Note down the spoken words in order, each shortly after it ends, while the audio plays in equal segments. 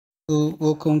So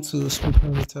welcome to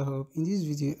Spiritual Data Hub. In this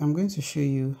video, I'm going to show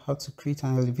you how to create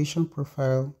an elevation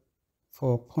profile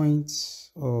for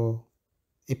points or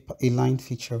a line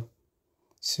feature.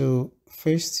 So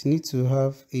first, you need to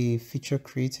have a feature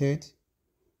created.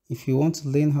 If you want to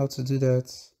learn how to do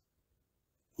that,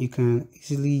 you can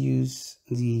easily use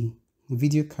the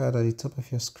video card at the top of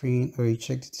your screen, or you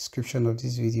check the description of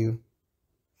this video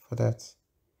for that.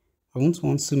 I won't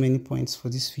want so many points for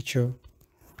this feature.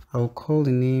 I'll call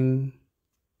the name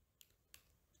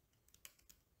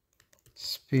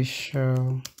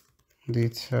Spatial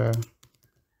Data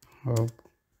Hub.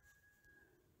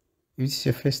 If this is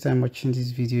your first time watching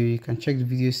this video, you can check the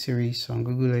video series on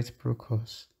Google Earth Pro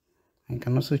course. And you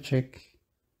can also check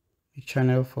the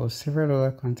channel for several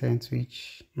other content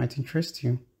which might interest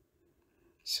you.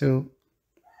 So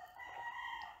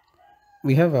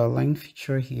we have our line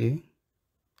feature here.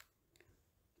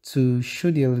 To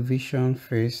show the elevation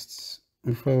first,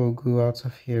 before we go out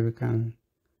of here, we can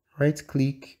right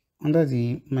click under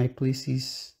the My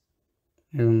Places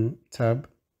tab,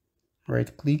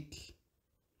 right click,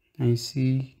 and you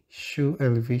see show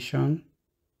elevation,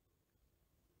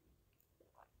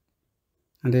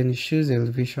 and then it shows the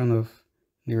elevation of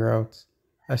the route.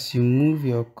 As you move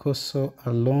your cursor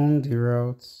along the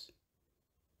route,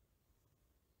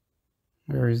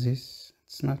 where is this?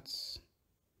 It's not.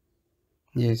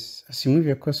 Yes, as you move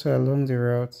your cursor along the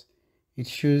route, it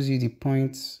shows you the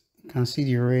points. You can see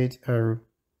the red arrow. It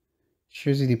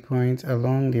shows you the point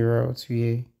along the route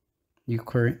where you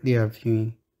currently are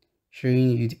viewing, showing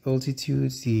you the altitude,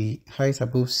 the height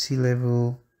above sea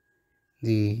level,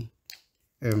 the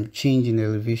change in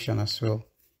elevation as well.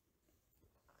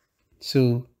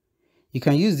 So you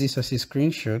can use this as a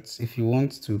screenshot if you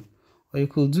want to, or you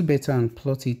could do better and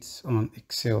plot it on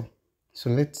Excel. So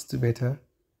let's do better.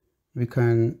 We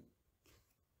can,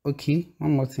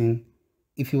 one more thing.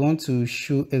 If you want to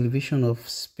show elevation of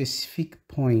specific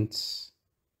points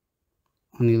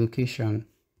on a location,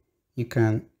 you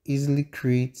can easily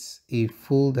create a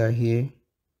folder here.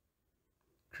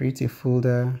 Create a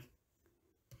folder,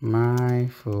 my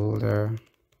folder.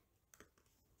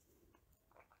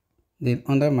 Then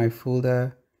under my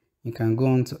folder, you can go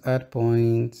on to add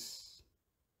points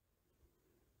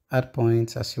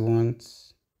as you want.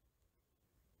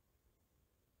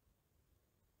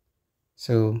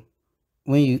 So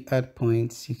when you add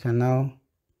points, you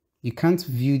can't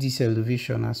view this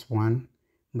elevation as one,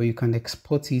 but you can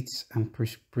export it and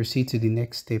proceed to the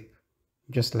next step,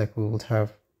 just like we would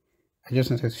have. I just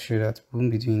wanted to show that we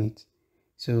won't be doing it.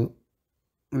 So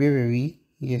where were we?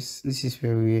 Yes, this is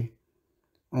where we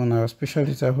were. On our Spatial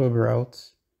Data Hub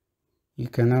route, you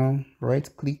can now right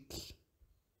click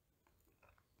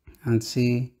and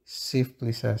say save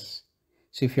places.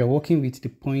 So if you're working with the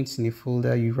points in the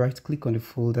folder, you right click on the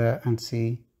folder and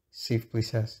say save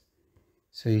places.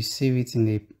 So you save it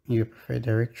in your preferred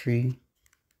directory,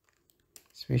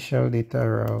 Spatial Data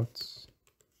Routes.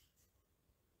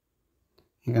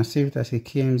 You can save it as a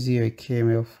KMZ or a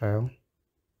KML file.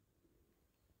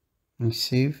 And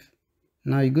save.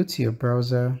 Now you go to your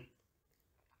browser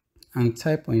and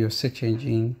type on your search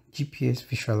engine GPS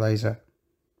Visualizer.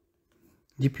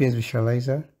 GPS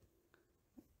Visualizer.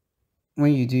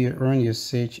 When you run your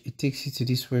search, it takes you to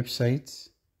this website.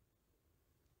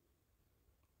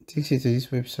 It takes you to this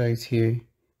website here.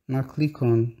 Now click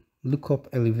on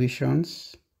Lookup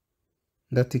Elevations.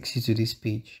 That takes you to this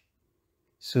page.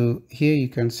 So here you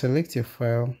can select your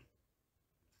file.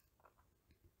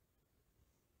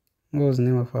 What was the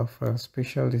name of our file?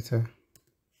 Spatial Data.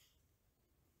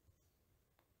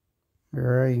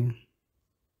 Where are you?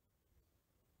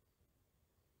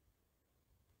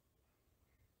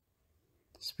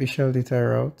 Spatial Data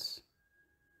Routes.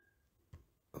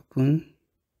 Open.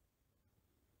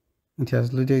 It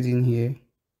has loaded in here.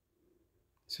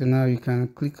 So now you can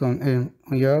click on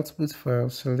your output file,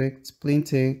 select plain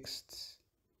text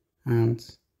and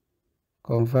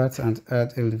convert and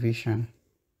add elevation.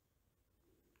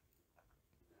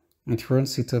 It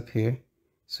runs it up here.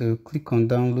 So click on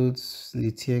download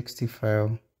the txt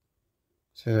file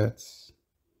so that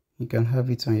you can have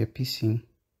it on your PC.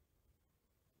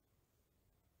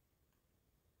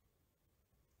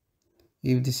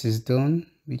 If this is done,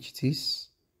 which it is,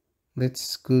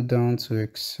 let's go down to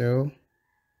Excel.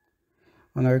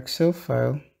 On our Excel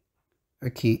file,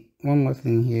 one more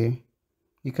thing here.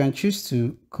 You can choose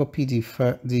to copy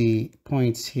the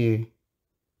points here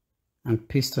and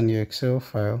paste on your Excel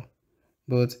file,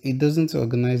 but it doesn't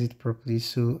organize it properly,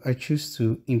 so I choose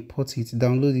to import it,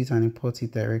 download it and import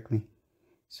it directly.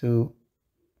 So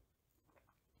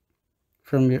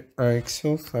from our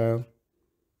Excel file,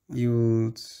 you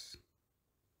would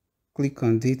click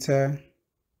on data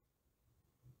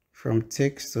from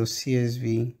text or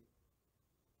CSV.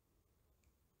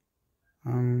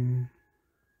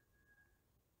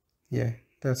 Yeah,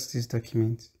 that's this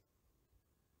document.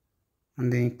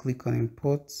 And then click on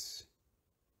import.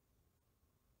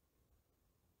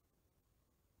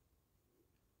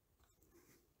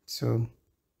 So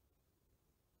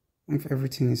if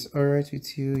everything is alright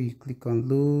with you, you click on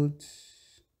load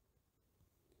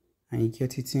and you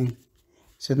get it in.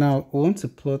 So now we want to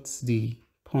plot the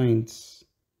points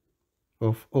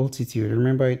of altitude.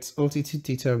 Remember, it's altitude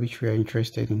data which we are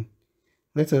interested in.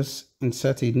 Let us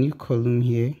insert a new column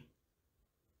here.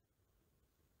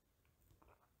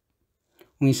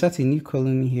 We insert a new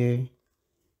column here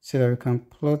so that we can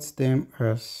plot them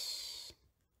as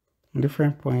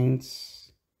different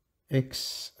points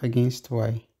x against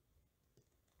y.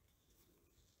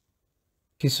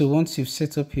 Okay, so once you've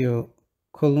set up your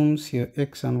columns, your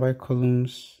x and y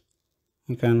columns,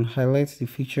 you can highlight the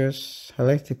features,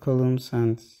 highlight the columns,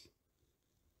 and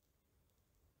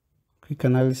quick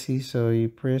analysis. So you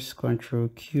press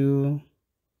Ctrl Q.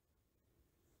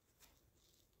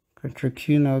 Ctrl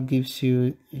Q now gives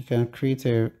you can create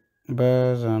a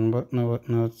bars and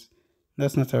whatnot.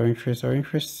 That's not our interest. Our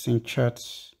interest is in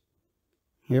charts.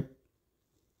 Yep.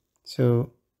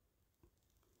 So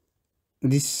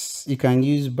this, you can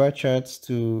use bar charts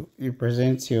to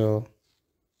represent your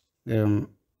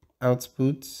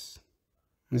outputs.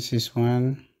 This is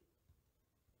one.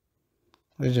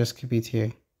 Let's just keep it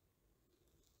here.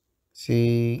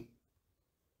 Say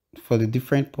for the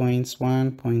different points,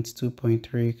 1, 2,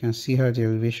 3, you can see how the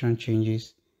elevation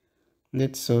changes.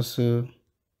 Let's also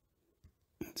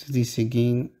do this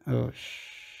again. Oh,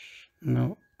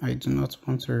 no, I do not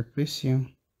want to replace you.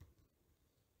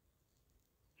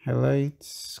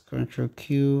 Highlights, Ctrl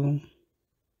Q,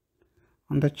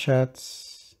 on the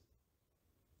charts.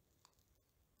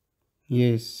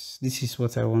 Yes, this is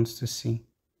what I want to see.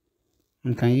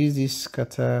 You can use this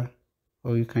scatter,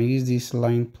 or you can use this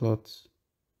line plot.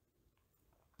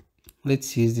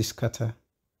 Let's use the scatter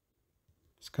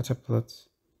plot.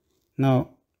 Now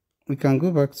we can go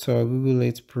back to our Google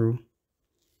Earth Pro.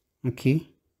 Okay,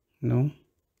 no.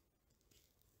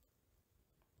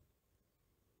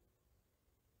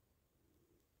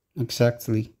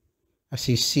 Exactly. As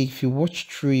you see, if you watch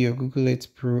through your Google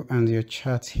Earth Pro and your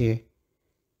chart here,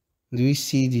 do we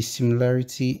see the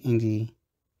similarity in the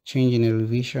change in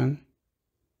elevation?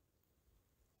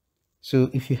 So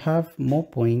if you have more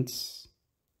points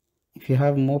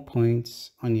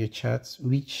on your chart,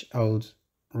 which I would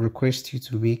request you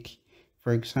to make,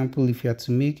 for example, if you are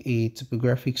to make a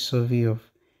topographic survey of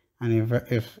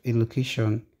a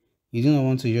location, you do not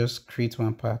want to just create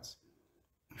one part.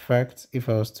 In fact, if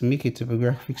I was to make a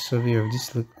topographic survey of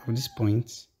this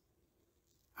point,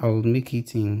 I would make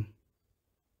it in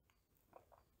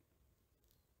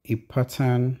a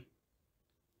pattern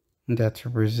that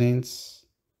represents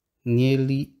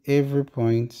nearly every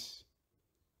point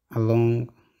along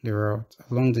the route,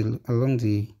 along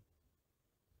the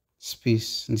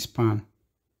space, the span,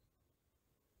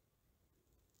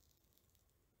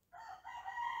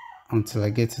 until I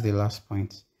get to the last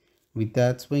point. With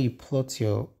that, when you plot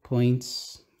your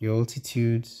points, your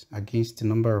altitudes against the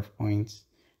number of points,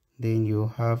 then you'll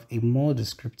have a more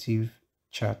descriptive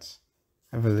chart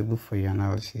available for your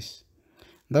analysis.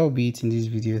 That will be it in this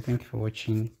video. Thank you for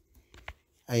watching.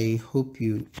 I hope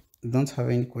you don't have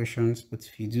any questions, but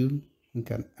if you do, you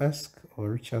can ask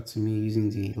or reach out to me using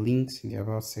the links in the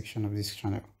about section of this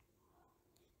channel.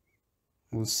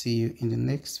 We'll see you in the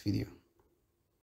next video.